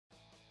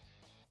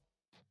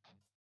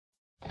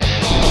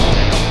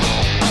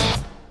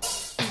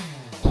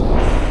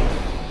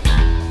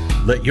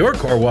Let your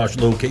car wash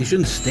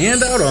location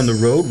stand out on the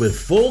road with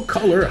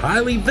full-color,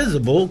 highly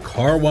visible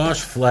car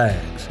wash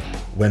flags.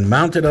 When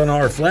mounted on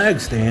our flag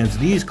stands,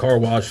 these car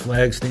wash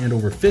flags stand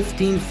over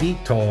 15 feet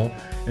tall,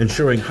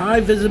 ensuring high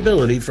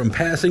visibility from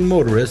passing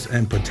motorists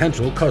and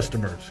potential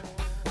customers.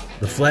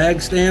 The flag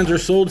stands are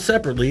sold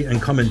separately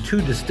and come in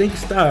two distinct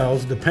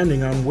styles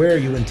depending on where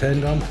you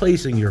intend on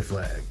placing your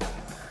flag.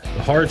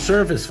 The hard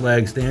surface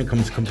flag stand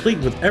comes complete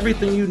with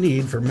everything you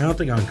need for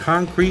mounting on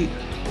concrete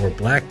or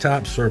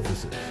blacktop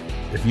surfaces.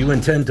 If you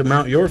intend to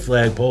mount your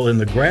flagpole in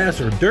the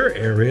grass or dirt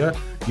area,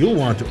 you'll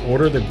want to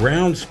order the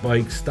ground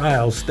spike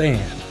style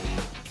stand.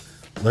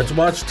 Let's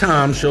watch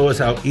Tom show us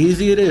how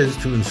easy it is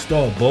to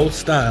install both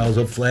styles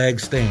of flag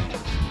stands.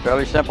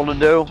 Fairly simple to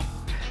do.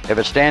 If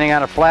it's standing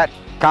on a flat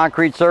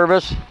concrete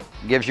surface,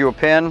 it gives you a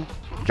pin.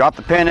 Drop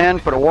the pin in,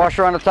 put a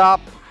washer on the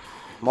top,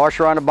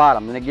 washer on the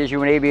bottom, then it gives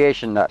you an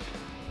aviation nut.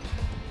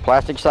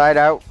 Plastic side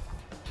out.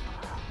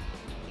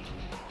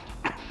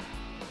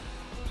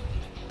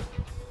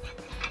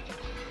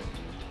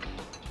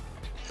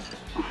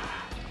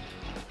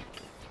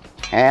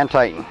 And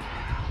tighten.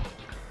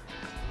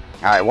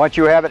 All right, once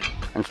you have it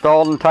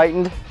installed and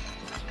tightened,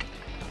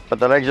 put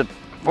the legs at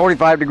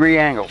 45-degree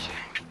angles.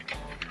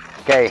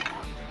 Okay,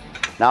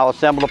 now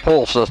assemble the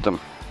pole system.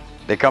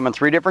 They come in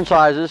 3 different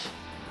sizes,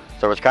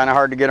 so it's kind of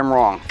hard to get them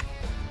wrong.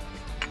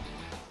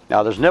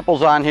 Now there's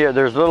nipples on here,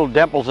 there's little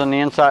dimples on the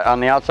inside, on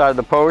the outside of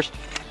the post.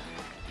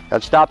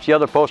 That stops the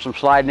other post from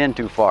sliding in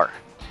too far.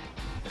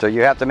 So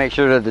you have to make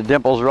sure that the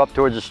dimples are up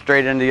towards the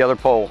straight end of the other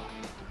pole.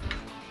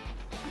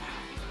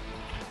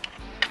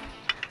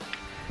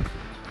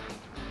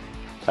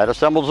 That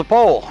assembles the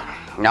pole.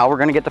 Now we're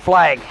going to get the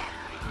flag.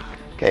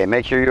 Okay,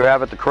 make sure you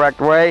have it the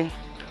correct way,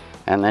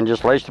 and then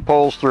just lace the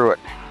poles through it.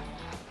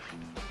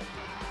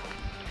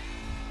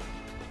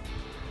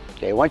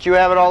 Okay, once you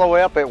have it all the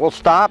way up, it will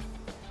stop.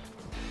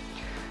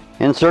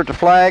 Insert the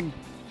flag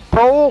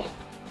pole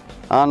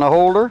on the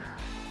holder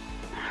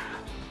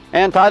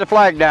and tie the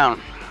flag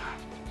down.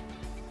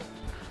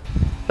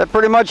 That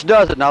pretty much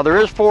does it. Now there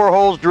is 4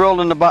 holes drilled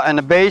in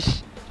the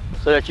base,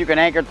 so that you can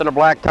anchor it to the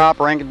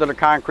blacktop or anchor it to the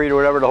concrete or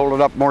whatever to hold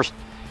it up more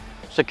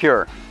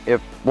secure. If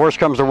worse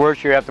comes to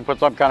worse, you have to put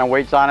some kind of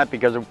weights on it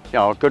because if,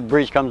 a good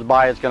breeze comes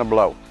by, it's going to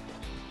blow.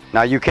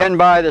 Now you can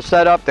buy the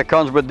setup that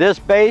comes with this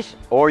base,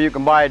 or you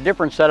can buy a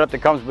different setup that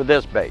comes with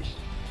this base.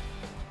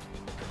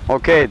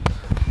 Okay,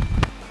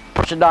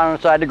 push it down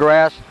inside the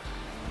grass,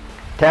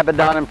 tap it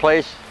down in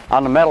place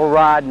on the metal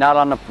rod, not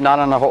on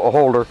the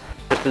holder.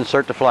 Just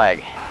insert the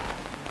flag.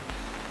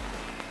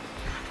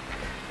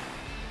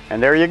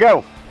 And there you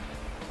go.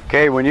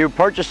 Okay, when you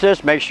purchase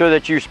this, make sure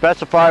that you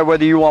specify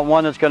whether you want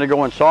one that's going to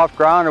go in soft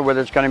ground or whether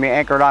it's going to be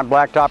anchored on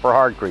blacktop or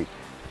hardcrete.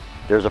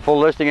 There's a full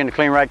listing in the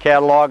Kleen-Rite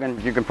catalog,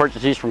 and you can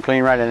purchase these from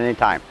Kleen-Rite at any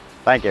time.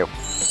 Thank you.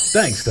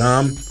 Thanks,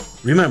 Tom.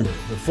 Remember,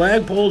 the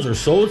flagpoles are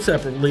sold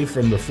separately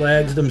from the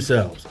flags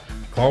themselves.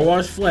 Car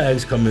wash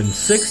flags come in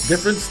 6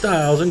 different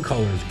styles and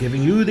colors,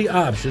 giving you the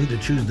option to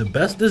choose the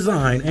best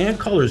design and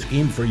color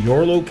scheme for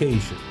your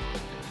location.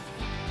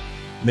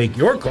 Make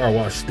your car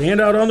wash stand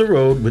out on the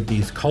road with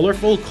these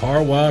colorful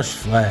car wash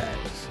flags.